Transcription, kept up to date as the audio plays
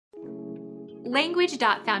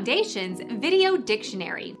Language.Foundation's Video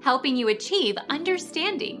Dictionary, helping you achieve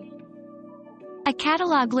understanding. A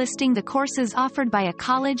catalog listing the courses offered by a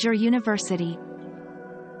college or university.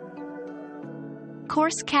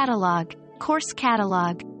 Course catalog. Course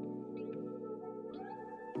catalog.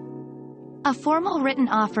 A formal written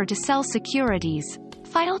offer to sell securities,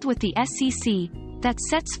 filed with the SEC, that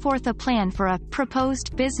sets forth a plan for a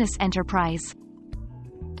proposed business enterprise.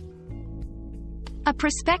 A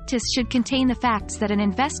prospectus should contain the facts that an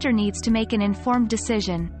investor needs to make an informed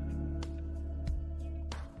decision.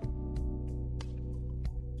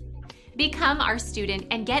 Become our student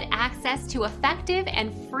and get access to effective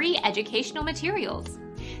and free educational materials.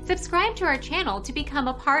 Subscribe to our channel to become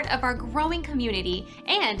a part of our growing community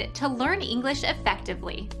and to learn English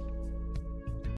effectively.